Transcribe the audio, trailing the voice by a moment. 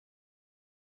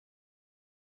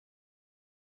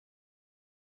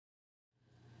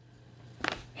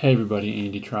Hey everybody,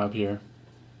 Andy Traub here.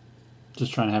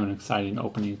 Just trying to have an exciting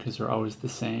opening because they're always the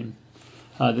same.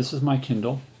 This is my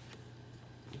Kindle,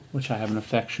 which I have an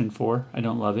affection for. I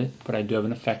don't love it, but I do have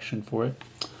an affection for it.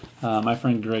 My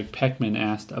friend Greg Peckman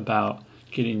asked about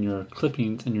getting your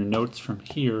clippings and your notes from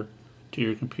here to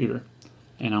your computer,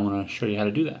 and I want to show you how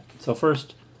to do that. So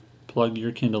first, plug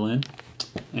your Kindle in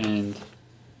and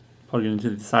plug it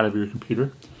into the side of your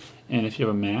computer. And if you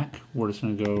have a Mac, we're just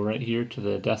going to go right here to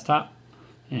the desktop,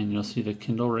 and you'll see the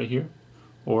Kindle right here.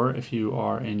 Or if you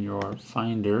are in your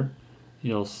Finder,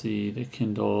 you'll see the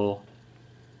Kindle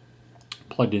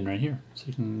plugged in right here. So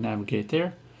you can navigate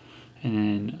there, and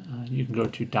then you can go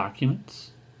to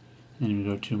Documents, and then you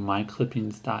go to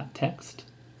myclippings.txt,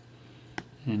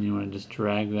 and you want to just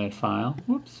drag that file.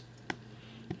 Whoops.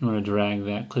 You want to drag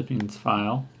that clippings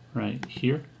file right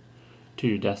here to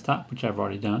your desktop, which I've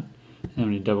already done. And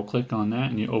when you double click on that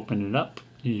and you open it up,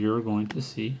 you're going to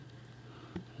see,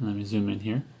 and let me zoom in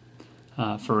here,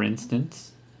 for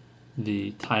instance,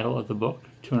 the title of the book,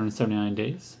 279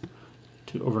 Days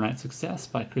to Overnight Success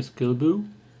by Chris Guillebeau,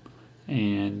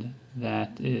 and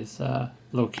that is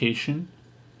location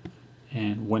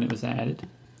and when it was added,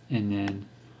 and then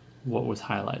what was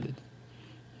highlighted.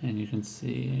 And you can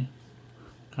see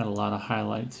got a lot of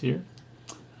highlights here.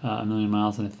 A Million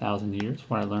Miles in 1,000 Years,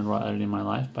 What I Learned While Editing My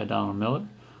Life by Donald Miller,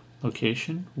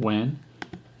 location, when,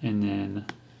 and then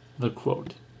the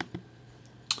quote.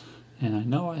 And I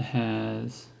know it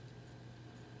has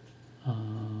I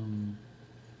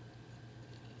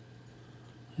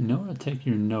know it'll take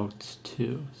your notes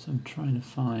too, so I'm trying to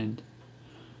find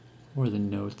where the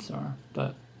notes are,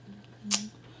 but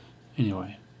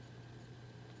anyway,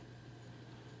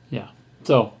 yeah,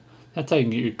 so that's how you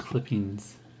can get your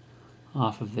clippings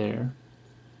off of there.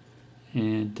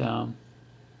 And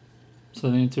so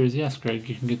the answer is yes, Greg,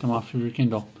 you can get them off of your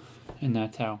Kindle, and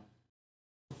that's how.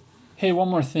 Hey, one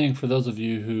more thing for those of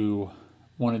you who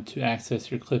wanted to access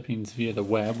your clippings via the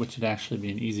web, which would actually be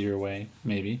an easier way,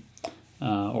 maybe,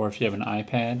 or if you have an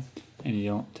iPad and you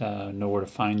don't know where to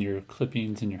find your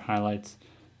clippings and your highlights,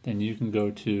 then you can go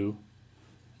to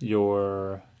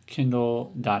your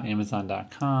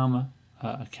kindle.amazon.com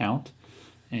account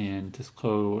and just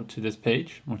go to this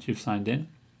page once you've signed in,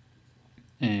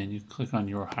 and you click on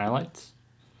your highlights,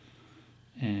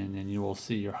 and then you will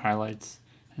see your highlights,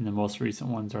 and the most recent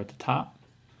ones are at the top.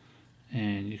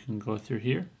 And you can go through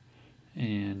here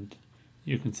and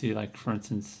you can see, like, for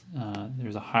instance,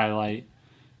 there's a highlight,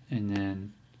 and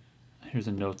then here's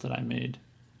a note that I made,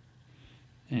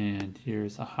 and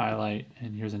here's a highlight,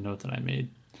 and here's a note that I made.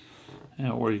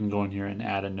 Or you can go in here and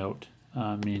add a note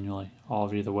manually, all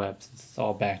via the web, since it's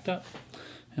all backed up,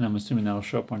 and I'm assuming that'll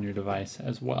show up on your device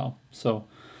as well. So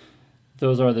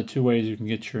those are the two ways you can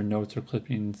get your notes or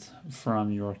clippings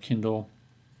from your Kindle.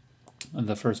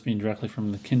 The first being directly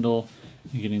from the Kindle,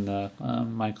 you're getting the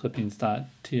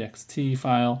myclippings.txt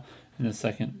file, and the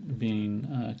second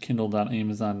being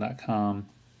kindle.amazon.com,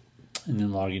 and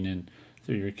then logging in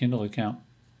through your Kindle account.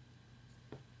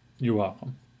 You're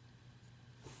welcome.